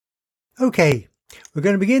Okay, we're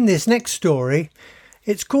going to begin this next story.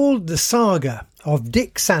 It's called The Saga of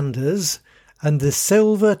Dick Sanders and the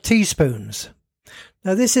Silver Teaspoons.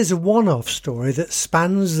 Now, this is a one-off story that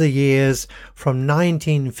spans the years from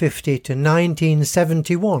 1950 to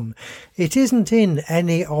 1971. It isn't in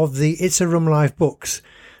any of the It's a Rum Life books.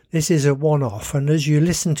 This is a one-off, and as you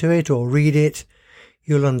listen to it or read it,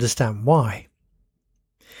 you'll understand why.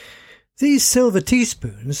 These silver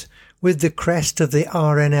teaspoons, with the crest of the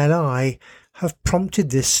RNLI, have prompted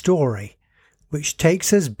this story, which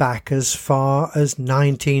takes us back as far as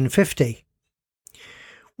 1950.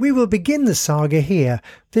 We will begin the saga here.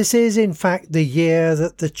 This is in fact the year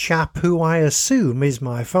that the chap who I assume is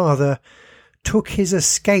my father took his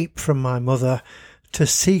escape from my mother to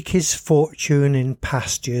seek his fortune in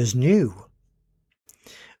pastures new.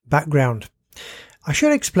 Background. I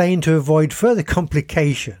should explain to avoid further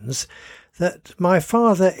complications that my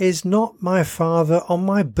father is not my father on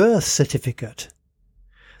my birth certificate.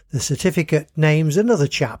 The certificate names another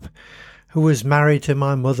chap who was married to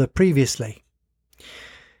my mother previously.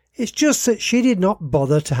 It's just that she did not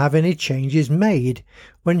bother to have any changes made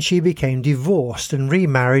when she became divorced and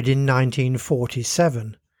remarried in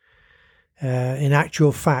 1947. In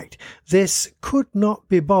actual fact, this could not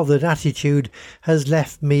be bothered attitude has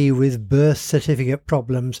left me with birth certificate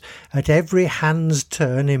problems at every hand's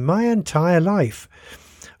turn in my entire life.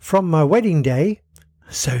 From my wedding day,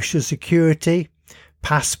 social security,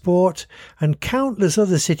 passport, and countless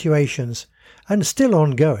other situations, and still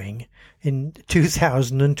ongoing in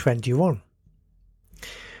 2021.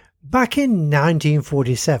 Back in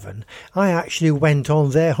 1947, I actually went on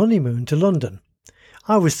their honeymoon to London.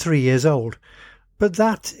 I was 3 years old, but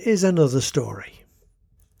that is another story.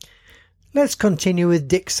 Let's continue with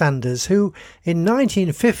Dick Sanders, who in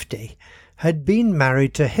 1950 had been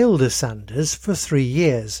married to Hilda Sanders for 3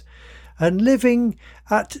 years and living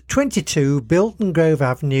at 22 Bilton Grove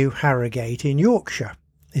Avenue, Harrogate in Yorkshire.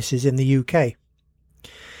 This is in the UK.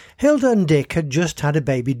 Hilda and Dick had just had a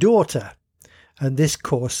baby daughter, and this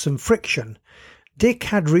caused some friction. Dick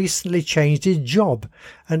had recently changed his job,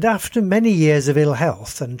 and after many years of ill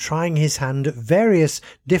health and trying his hand at various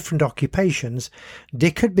different occupations,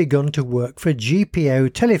 Dick had begun to work for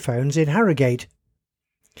GPO Telephones in Harrogate.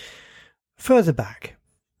 Further back,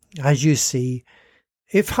 as you see,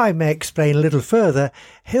 if I may explain a little further,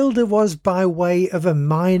 Hilda was by way of a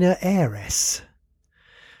minor heiress.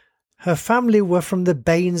 Her family were from the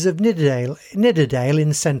Bains of Nidderdale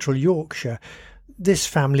in central Yorkshire. This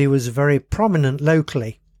family was very prominent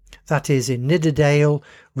locally, that is in Nidderdale,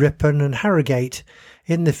 Ripon and Harrogate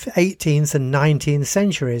in the 18th and 19th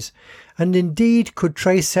centuries, and indeed could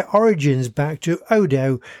trace their origins back to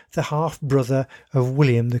Odo, the half-brother of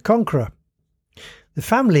William the Conqueror. The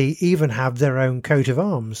family even have their own coat of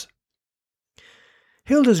arms.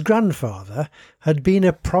 Hilda's grandfather had been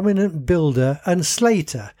a prominent builder and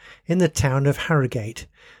slater in the town of Harrogate,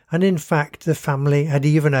 and in fact the family had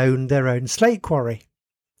even owned their own slate quarry.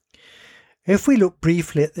 If we look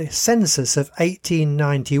briefly at the census of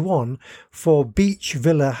 1891 for Beach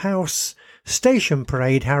Villa House, Station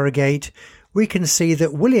Parade, Harrogate, we can see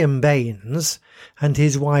that William Baines and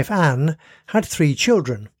his wife Anne had 3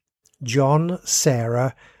 children, John,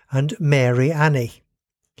 Sarah and Mary Annie.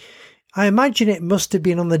 I imagine it must have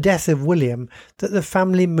been on the death of William that the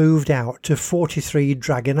family moved out to 43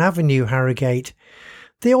 Dragon Avenue, Harrogate.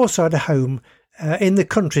 They also had a home in the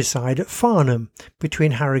countryside at Farnham,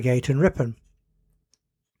 between Harrogate and Ripon.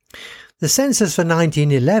 The census for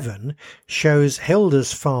 1911 shows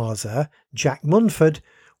Hilda's father, Jack Munford,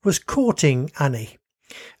 was courting Annie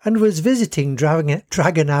and was visiting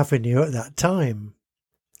Dragon Avenue at that time.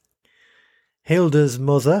 Hilda's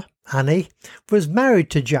mother, Annie, was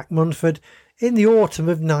married to Jack Munford in the autumn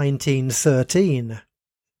of 1913.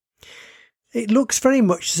 It looks very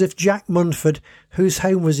much as if Jack Munford, whose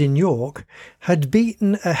home was in York, had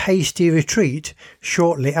beaten a hasty retreat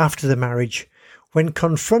shortly after the marriage, when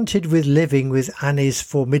confronted with living with Annie's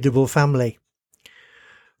formidable family.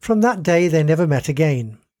 From that day they never met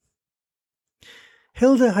again.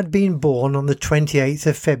 Hilda had been born on the 28th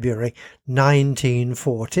of February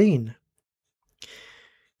 1914.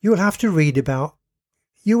 You will have read about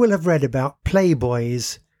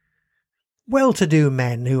playboys, well-to-do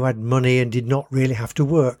men who had money and did not really have to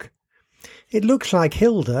work. It looks like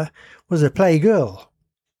Hilda was a playgirl.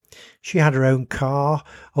 She had her own car,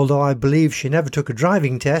 although I believe she never took a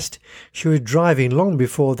driving test. She was driving long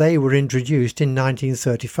before they were introduced in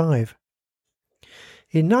 1935.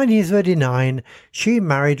 In 1939, she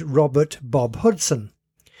married Robert Bob Hudson.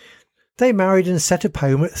 They married and set up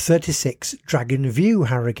home at 36 Dragon View,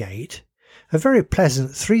 Harrogate, a very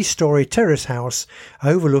pleasant 3-storey terrace house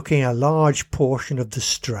overlooking a large portion of the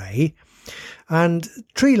Stray and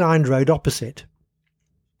tree-lined road opposite.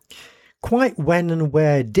 Quite when and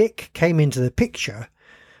where Dick came into the picture,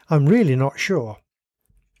 I'm really not sure.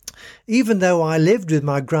 Even though I lived with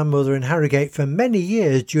my grandmother in Harrogate for many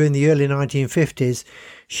years during the early 1950s,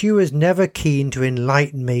 she was never keen to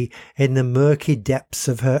enlighten me in the murky depths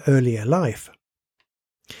of her earlier life.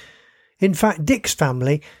 In fact, Dick's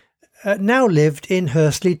family now lived in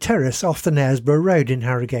Hursley Terrace off the Knaresborough Road in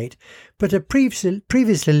Harrogate, but had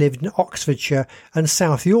previously lived in Oxfordshire and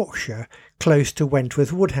South Yorkshire, close to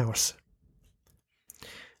Wentworth Woodhouse.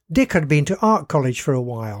 Dick had been to art college for a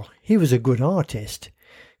while. He was a good artist.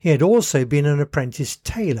 He had also been an apprentice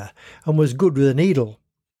tailor and was good with a needle.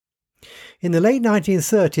 In the late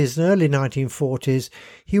 1930s and early 1940s,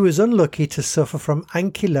 he was unlucky to suffer from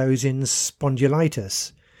ankylosing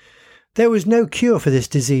spondylitis. There was no cure for this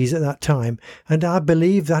disease at that time, and I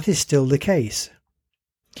believe that is still the case.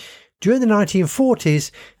 During the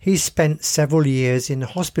 1940s, he spent several years in a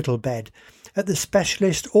hospital bed at the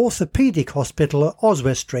Specialist Orthopaedic Hospital at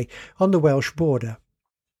Oswestry on the Welsh border.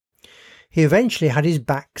 He eventually had his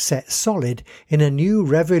back set solid in a new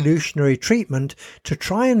revolutionary treatment to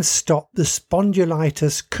try and stop the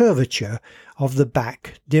spondylitis curvature of the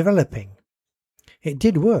back developing. It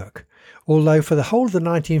did work, although for the whole of the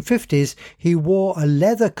 1950s he wore a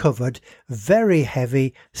leather-covered, very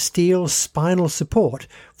heavy steel spinal support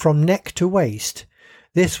from neck to waist.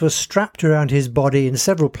 This was strapped around his body in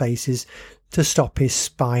several places to stop his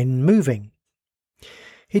spine moving.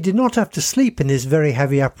 He did not have to sleep in this very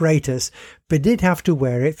heavy apparatus, but did have to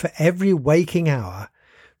wear it for every waking hour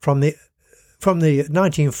from the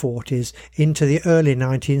 1940s into the early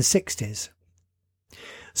 1960s.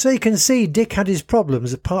 So you can see Dick had his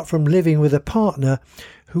problems apart from living with a partner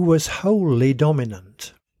who was wholly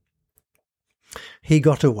dominant. He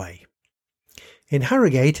got away. In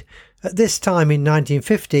Harrogate, at this time in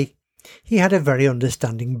 1950, he had a very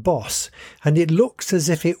understanding boss, and it looks as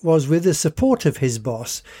if it was with the support of his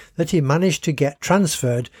boss that he managed to get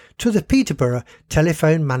transferred to the Peterborough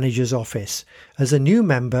telephone manager's office as a new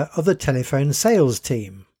member of the telephone sales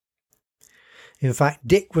team. In fact,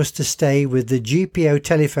 Dick was to stay with the GPO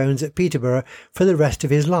telephones at Peterborough for the rest of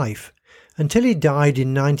his life, until he died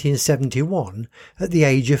in 1971 at the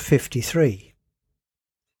age of 53.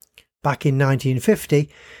 Back in 1950,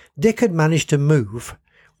 Dick had managed to move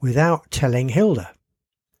without telling Hilda,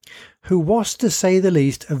 who was, to say the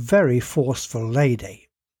least, a very forceful lady.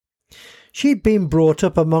 She'd been brought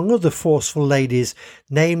up among other forceful ladies,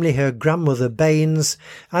 namely her grandmother Baines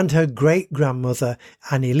and her great-grandmother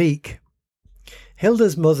Annie Leake.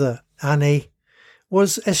 Hilda's mother, Annie,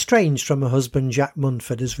 was estranged from her husband Jack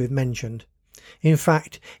Munford, as we've mentioned. In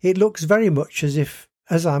fact, it looks very much as if,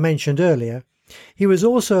 as I mentioned earlier, he was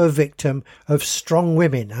also a victim of strong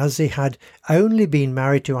women, as he had only been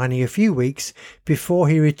married to Annie a few weeks before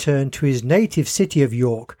he returned to his native city of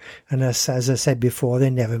York, and as I said before, they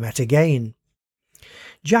never met again.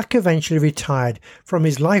 Jack eventually retired from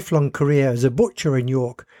his lifelong career as a butcher in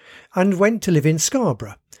York and went to live in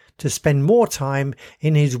Scarborough to spend more time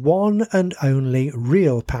in his one and only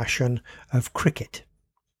real passion of cricket.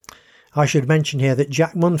 I should mention here that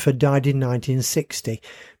Jack Munford died in 1960,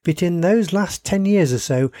 but in those last 10 years or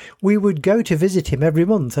so we would go to visit him every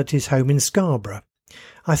month at his home in Scarborough.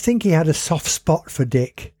 I think he had a soft spot for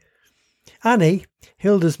Dick. Annie,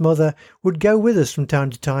 Hilda's mother, would go with us from time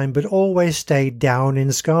to time, but always stayed down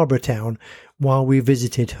in Scarborough town while we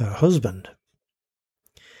visited her husband.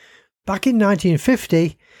 Back in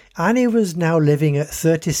 1950, Annie was now living at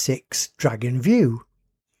 36 Dragon View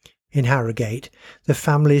in Harrogate, the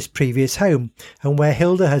family's previous home, and where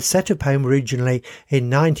Hilda had set up home originally in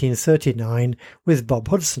 1939 with Bob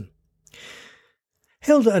Hudson.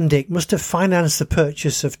 Hilda and Dick must have financed the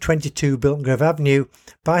purchase of 22 Bilton Grove Avenue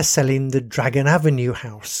by selling the Dragon Avenue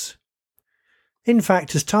house. In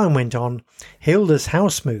fact, as time went on, Hilda's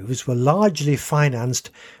house moves were largely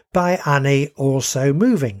financed by Annie also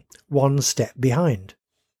moving one step behind.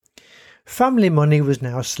 Family money was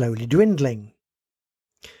now slowly dwindling.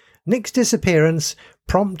 Nick's disappearance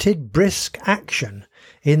prompted brisk action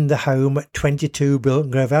in the home at 22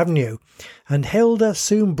 Bilton Grove Avenue, and Hilda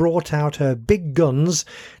soon brought out her big guns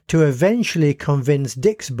to eventually convince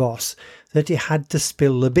Dick's boss that he had to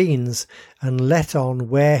spill the beans and let on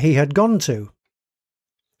where he had gone to.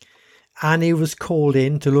 Annie was called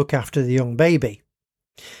in to look after the young baby.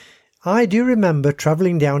 I do remember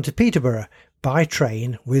travelling down to Peterborough by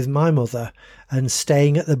train with my mother and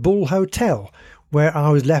staying at the Bull Hotel, where I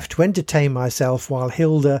was left to entertain myself while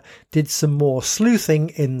Hilda did some more sleuthing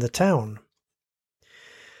in the town.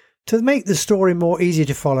 To make the story more easy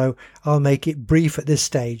to follow, I'll make it brief at this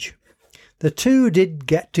stage. The two did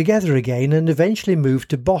get together again and eventually moved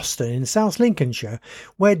to Boston in South Lincolnshire,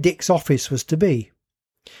 where Dick's office was to be.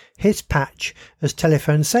 His patch as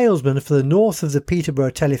telephone salesman for the north of the Peterborough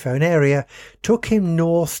telephone area took him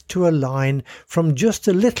north to a line from just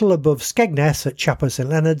a little above Skegness at Chapel St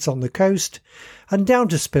Leonard's on the coast and down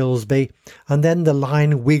to Spilsby, and then the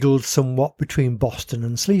line wiggled somewhat between Boston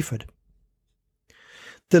and Sleaford.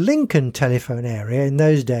 The Lincoln telephone area in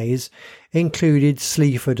those days included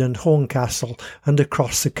Sleaford and Horncastle and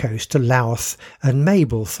across the coast to Louth and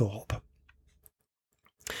Mablethorpe.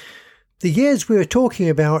 The years we were talking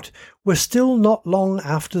about were still not long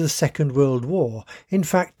after the Second World War. In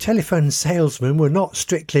fact, telephone salesmen were not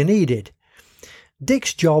strictly needed.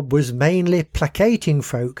 Dick's job was mainly placating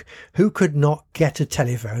folk who could not get a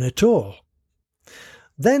telephone at all.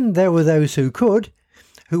 Then there were those who could,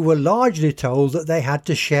 who were largely told that they had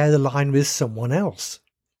to share the line with someone else.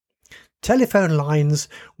 Telephone lines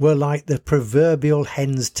were like the proverbial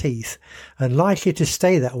hen's teeth and likely to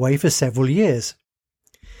stay that way for several years.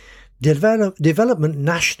 Development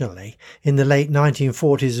nationally in the late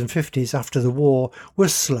 1940s and 50s after the war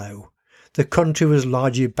was slow. The country was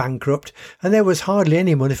largely bankrupt and there was hardly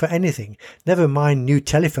any money for anything, never mind new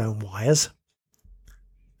telephone wires.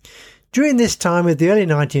 During this time of the early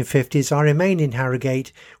 1950s, I remained in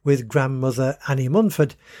Harrogate with grandmother Annie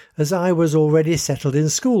Munford, as I was already settled in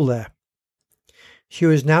school there. She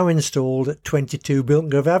was now installed at 22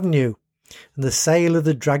 Biltgrove Avenue, and the sale of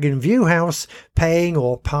the Dragon View house, paying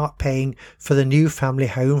or part paying for the new family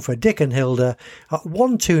home for Dick and Hilda at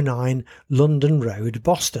 129 London Road,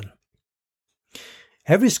 Boston.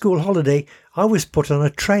 Every school holiday I was put on a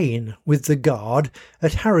train with the guard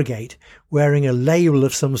at Harrogate, wearing a label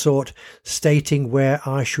of some sort stating where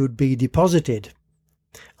I should be deposited.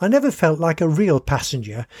 I never felt like a real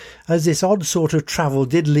passenger, as this odd sort of travel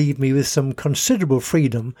did leave me with some considerable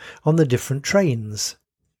freedom on the different trains.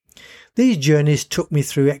 These journeys took me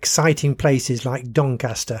through exciting places like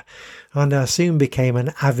Doncaster, and I soon became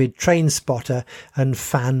an avid train spotter and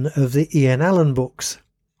fan of the Ian Allen books.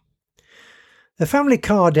 The family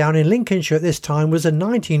car down in Lincolnshire at this time was a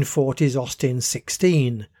 1940s Austin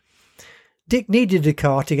 16. Dick needed a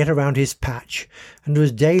car to get around his patch and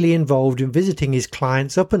was daily involved in visiting his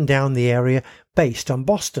clients up and down the area based on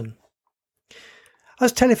Boston.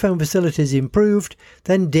 As telephone facilities improved,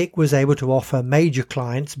 then Dick was able to offer major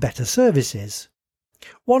clients better services.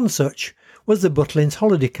 One such was the Butlins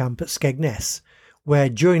holiday camp at Skegness, where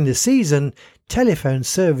during the season telephone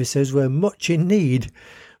services were much in need,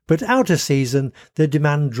 but out of season the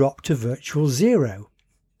demand dropped to virtual zero.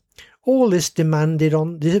 All this demand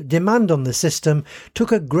on the system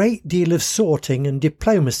took a great deal of sorting, and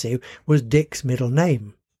diplomacy was Dick's middle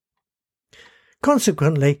name.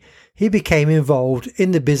 Consequently, he became involved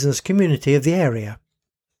in the business community of the area.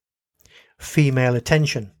 Female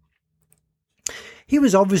attention. He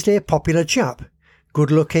was obviously a popular chap,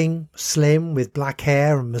 good-looking, slim, with black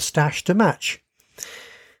hair and moustache to match.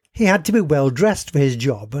 He had to be well dressed for his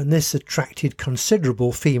job, and this attracted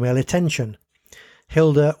considerable female attention.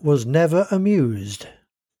 Hilda was never amused.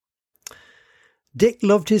 Dick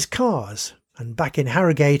loved his cars, and back in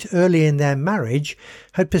Harrogate early in their marriage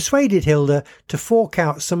had persuaded Hilda to fork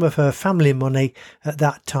out some of her family money at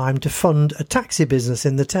that time to fund a taxi business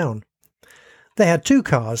in the town. They had two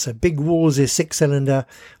cars, a big Wolseley 6-cylinder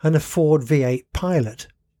and a Ford V8 Pilot.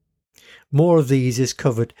 More of these is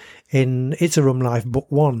covered in It's a Rum Life Book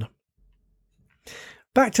 1.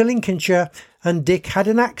 Back to Lincolnshire, and Dick had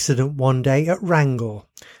an accident one day at Wrangle,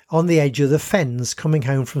 on the edge of the Fens coming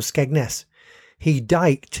home from Skegness. He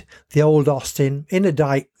diked the old Austin in a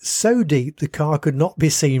dike so deep the car could not be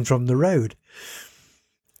seen from the road.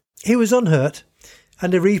 He was unhurt,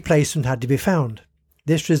 and a replacement had to be found.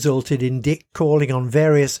 This resulted in Dick calling on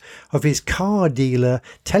various of his car dealer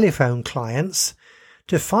telephone clients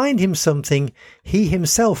to find him something he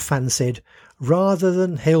himself fancied, rather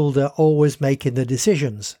than Hilda always making the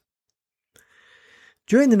decisions.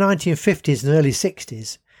 During the 1950s and early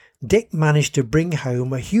 60s, Dick managed to bring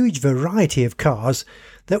home a huge variety of cars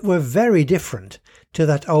that were very different to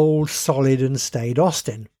that old solid and staid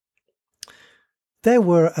Austin. There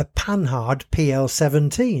were a Panhard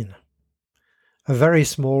PL17, a very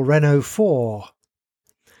small Renault 4,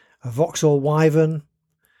 a Vauxhall Wyvern,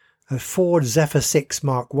 a Ford Zephyr 6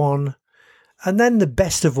 Mark I, and then the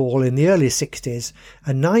best of all in the early 60s,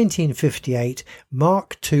 a 1958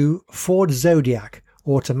 Mark II Ford Zodiac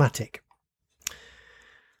automatic.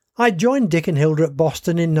 I joined Dick and Hilda at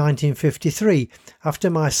Boston in 1953 after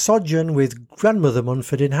my sojourn with grandmother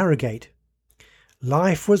Munford in Harrogate.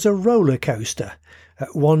 Life was a roller coaster,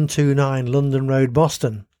 at 129 London Road,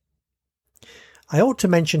 Boston. I ought to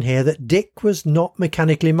mention here that Dick was not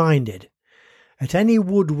mechanically minded. At any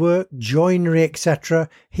woodwork, joinery, etc.,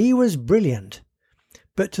 he was brilliant.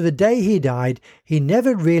 But to the day he died, he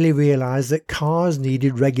never really realised that cars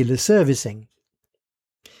needed regular servicing.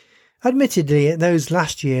 Admittedly, in those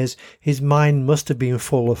last years, his mind must have been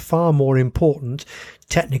full of far more important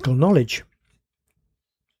technical knowledge.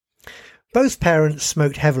 Both parents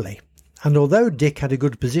smoked heavily, and although Dick had a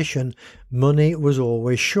good position, money was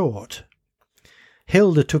always short.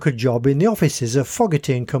 Hilda took a job in the offices of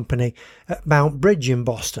Fogarty and Company at Mount Bridge in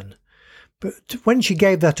Boston, but when she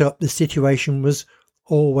gave that up, the situation was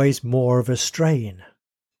always more of a strain.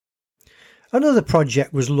 Another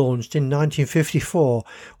project was launched in 1954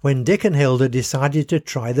 when Dick and Hilda decided to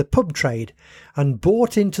try the pub trade and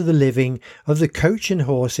bought into the living of the Coach and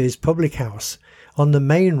Horses public house on the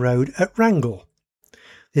main road at Wrangle.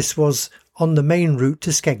 This was on the main route to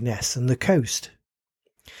Skegness and the coast.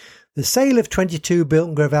 The sale of 22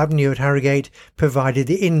 Bilton Grove Avenue at Harrogate provided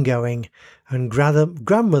the ingoing, and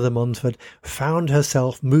Grandmother Munford found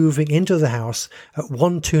herself moving into the house at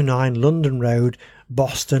 129 London Road,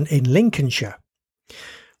 Boston in Lincolnshire,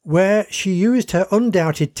 where she used her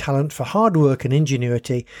undoubted talent for hard work and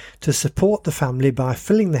ingenuity to support the family by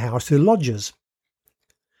filling the house with lodgers.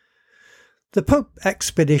 The pub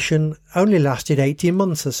expedition only lasted 18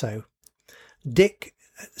 months or so. Dick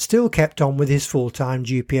still kept on with his full-time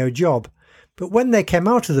GPO job, but when they came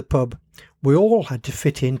out of the pub, we all had to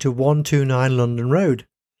fit into 129 London Road.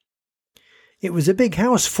 It was a big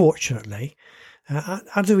house, fortunately,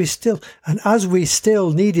 as we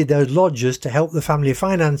still needed those lodgers to help the family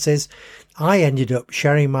finances. I ended up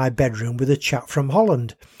sharing my bedroom with a chap from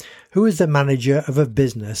Holland, who was the manager of a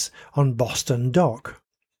business on Boston Dock.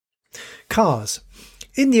 Cars.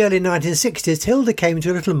 In the early 1960s, Hilda came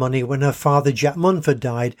to a little money when her father Jack Munford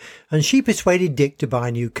died, and she persuaded Dick to buy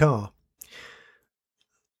a new car.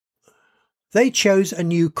 They chose a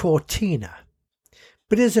new Cortina,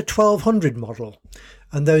 but it is a 1200 model,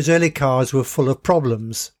 and those early cars were full of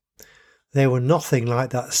problems. They were nothing like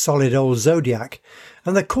that solid old Zodiac,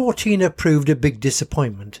 and the Cortina proved a big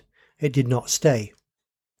disappointment. It did not stay.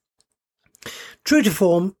 True to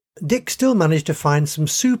form, Dick still managed to find some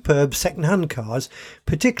superb second-hand cars,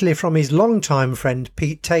 particularly from his long-time friend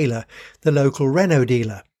Pete Taylor, the local Renault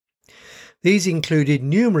dealer. These included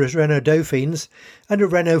numerous Renault Dauphines and a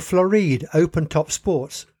Renault Floride open-top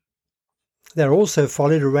sports. There also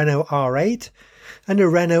followed a Renault R8 and a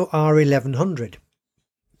Renault R1100.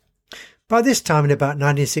 By this time, in about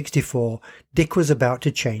 1964, Dick was about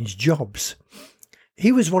to change jobs.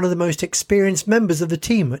 He was one of the most experienced members of the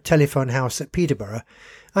team at Telephone House at Peterborough,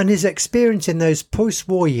 and his experience in those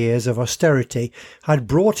post-war years of austerity had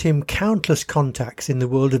brought him countless contacts in the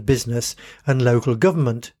world of business and local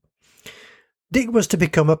government. Dick was to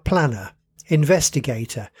become a planner,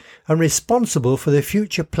 investigator, and responsible for the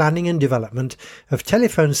future planning and development of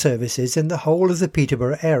telephone services in the whole of the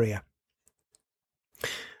Peterborough area.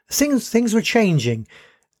 Things were changing,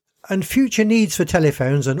 and future needs for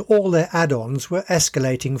telephones and all their add-ons were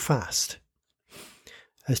escalating fast.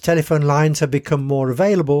 As telephone lines had become more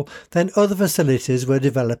available, then other facilities were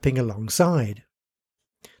developing alongside.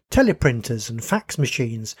 Teleprinters and fax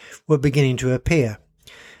machines were beginning to appear.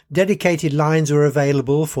 Dedicated lines were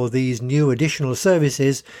available for these new additional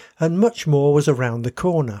services, and much more was around the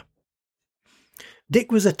corner.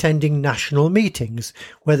 Dick was attending national meetings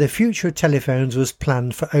where the future of telephones was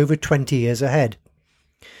planned for over 20 years ahead.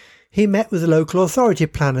 He met with local authority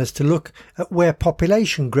planners to look at where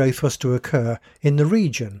population growth was to occur in the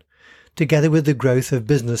region, together with the growth of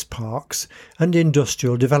business parks and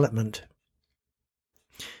industrial development.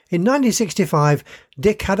 In 1965,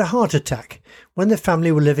 Dick had a heart attack when the family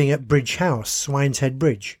were living at Bridge House, Swineshead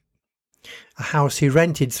Bridge, a house he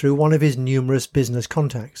rented through one of his numerous business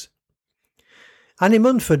contacts. Annie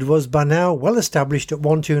Munford was by now well established at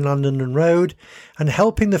 129 London Road and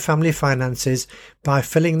helping the family finances by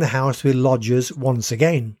filling the house with lodgers once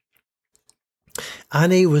again.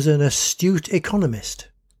 Annie was an astute economist.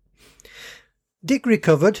 Dick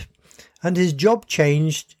recovered, and his job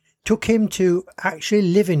change took him to actually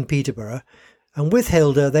live in Peterborough, and with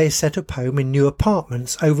Hilda they set up home in new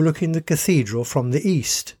apartments overlooking the cathedral from the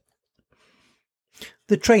east.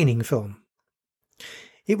 The training film.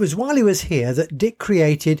 It was while he was here that Dick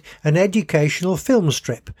created an educational film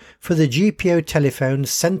strip for the GPO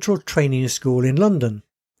Telephone's Central Training School in London.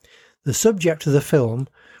 The subject of the film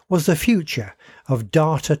was the future of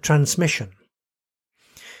data transmission.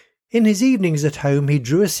 In his evenings at home he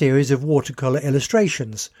drew a series of watercolour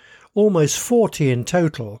illustrations, almost 40 in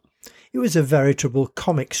total. It was a veritable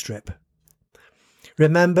comic strip.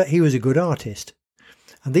 Remember, he was a good artist,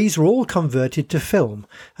 and these were all converted to film,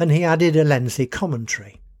 and he added a lengthy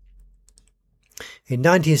commentary. In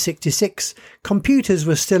 1966, computers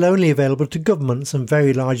were still only available to governments and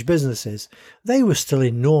very large businesses. They were still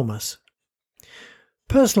enormous.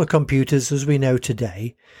 Personal computers, as we know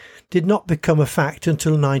today, did not become a fact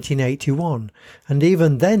until 1981, and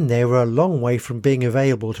even then they were a long way from being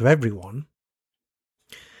available to everyone.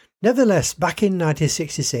 Nevertheless, back in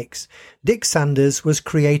 1966, Dick Sanders was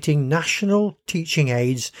creating national teaching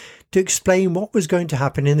aids to explain what was going to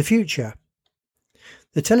happen in the future.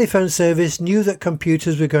 The telephone service knew that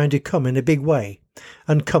computers were going to come in a big way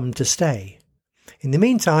and come to stay. In the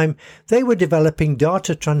meantime, they were developing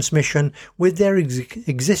data transmission with their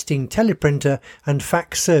existing teleprinter and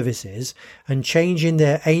fax services and changing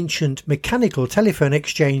their ancient mechanical telephone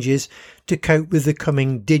exchanges to cope with the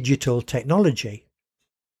coming digital technology.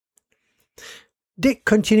 Dick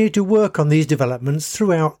continued to work on these developments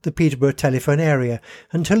throughout the Peterborough telephone area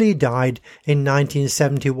until he died in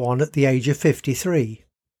 1971 at the age of 53.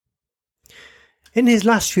 In his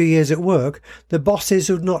last few years at work, the bosses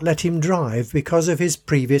would not let him drive because of his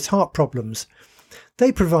previous heart problems.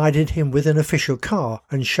 They provided him with an official car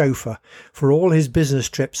and chauffeur for all his business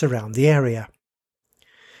trips around the area.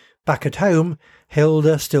 Back at home,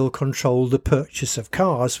 Hilda still controlled the purchase of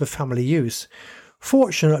cars for family use.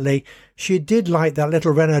 Fortunately, she did like that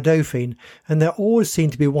little Renault Dauphine, and there always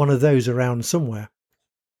seemed to be one of those around somewhere.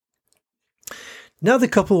 Now the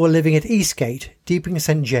couple were living at Eastgate, Deeping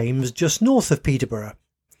St James, just north of Peterborough,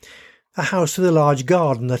 a house with a large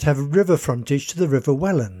garden that had river frontage to the River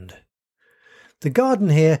Welland. The garden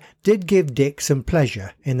here did give Dick some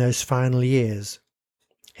pleasure in those final years.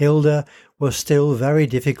 Hilda was still very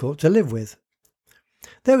difficult to live with.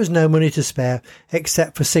 There was no money to spare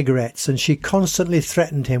except for cigarettes, and she constantly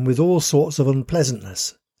threatened him with all sorts of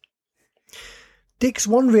unpleasantness. Dick's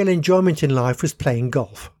one real enjoyment in life was playing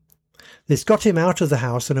golf. This got him out of the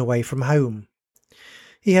house and away from home.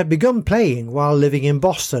 He had begun playing while living in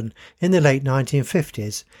Boston in the late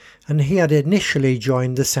 1950s, and he had initially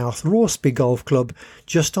joined the South Roresby Golf Club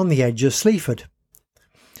just on the edge of Sleaford.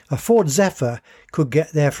 A Ford Zephyr could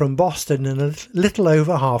get there from Boston in a little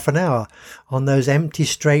over half an hour on those empty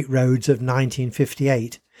straight roads of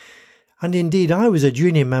 1958, and indeed I was a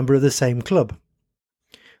junior member of the same club.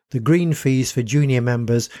 The green fees for junior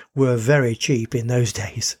members were very cheap in those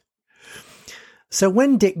days. So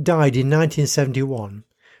when Dick died in 1971,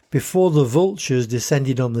 before the vultures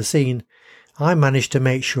descended on the scene, I managed to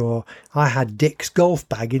make sure I had Dick's golf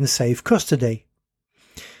bag in safe custody.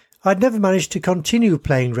 I'd never managed to continue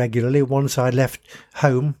playing regularly once I left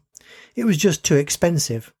home. It was just too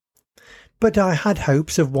expensive. But I had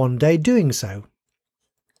hopes of one day doing so.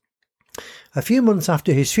 A few months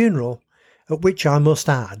after his funeral, at which I must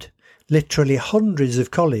add, literally hundreds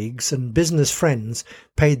of colleagues and business friends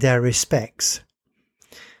paid their respects,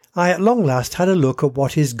 I at long last had a look at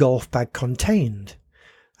what his golf bag contained,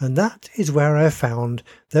 and that is where I found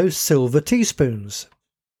those silver teaspoons.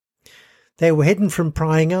 They were hidden from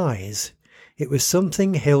prying eyes. It was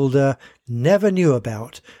something Hilda never knew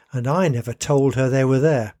about, and I never told her they were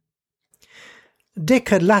there. Dick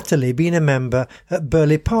had latterly been a member at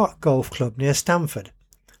Burley Park Golf Club near Stamford,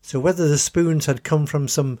 so whether the spoons had come from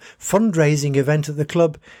some fundraising event at the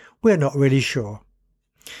club, we're not really sure.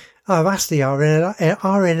 I've asked the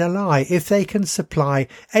RNLI if they can supply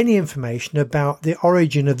any information about the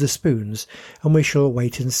origin of the spoons, and we shall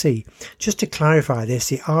wait and see. Just to clarify this,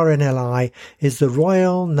 the RNLI is the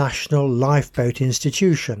Royal National Lifeboat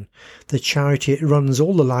Institution, the charity that runs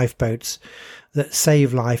all the lifeboats that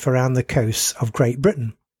save life around the coasts of Great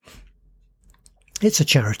Britain. It's a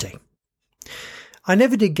charity. I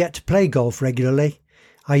never did get to play golf regularly.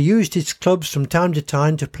 I used its clubs from time to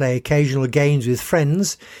time to play occasional games with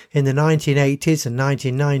friends in the 1980s and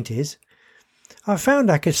 1990s. I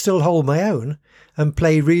found I could still hold my own and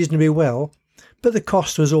play reasonably well, but the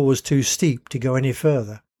cost was always too steep to go any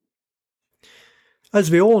further.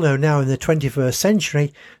 As we all know now in the 21st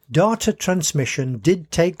century, data transmission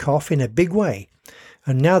did take off in a big way,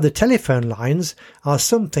 and now the telephone lines are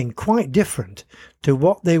something quite different to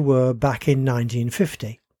what they were back in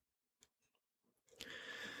 1950.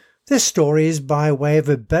 This story is by way of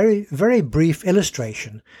a very, very brief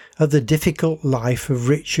illustration of the difficult life of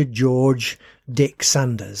Richard George Dick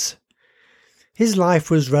Sanders. His life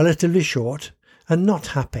was relatively short and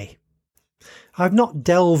not happy. I've not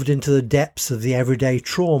delved into the depths of the everyday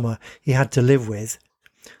trauma he had to live with.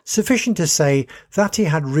 Sufficient to say that he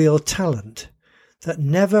had real talent that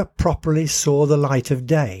never properly saw the light of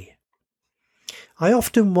day. I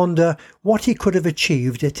often wonder what he could have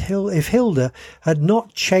achieved if Hilda had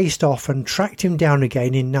not chased off and tracked him down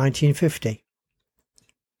again in 1950.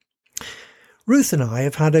 Ruth and I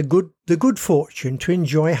have had the good fortune to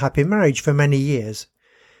enjoy a happy marriage for many years,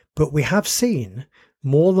 but we have seen,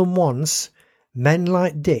 more than once, men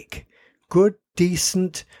like Dick, good,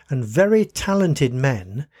 decent and very talented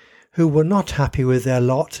men, who were not happy with their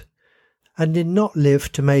lot and did not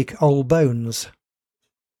live to make old bones.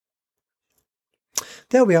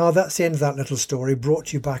 There we are, that's the end of that little story, brought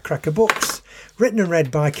to you by Cracker Books, written and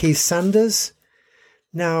read by Keith Sanders.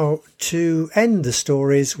 Now, to end the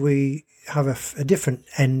stories, we have a different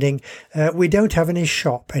ending. We don't have any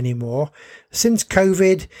shop anymore. Since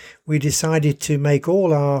COVID, we decided to make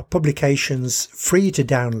all our publications free to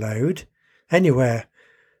download anywhere.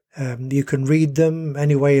 You can read them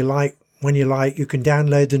any way you like, when you like. You can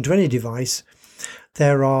download them to any device.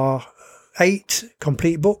 There are 8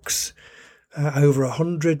 complete books, over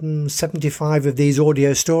 175 of these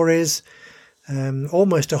audio stories,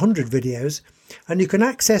 almost 100 videos, and you can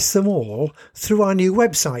access them all through our new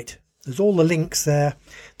website. There's all the links there.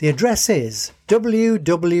 The address is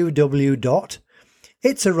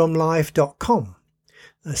www.itsarumlife.com.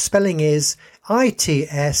 The spelling is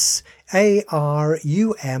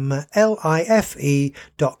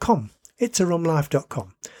itsarumlife.com.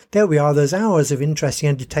 itsarumlife.com. There we are. There's hours of interesting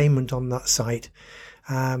entertainment on that site.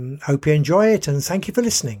 Hope you enjoy it, and thank you for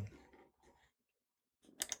listening.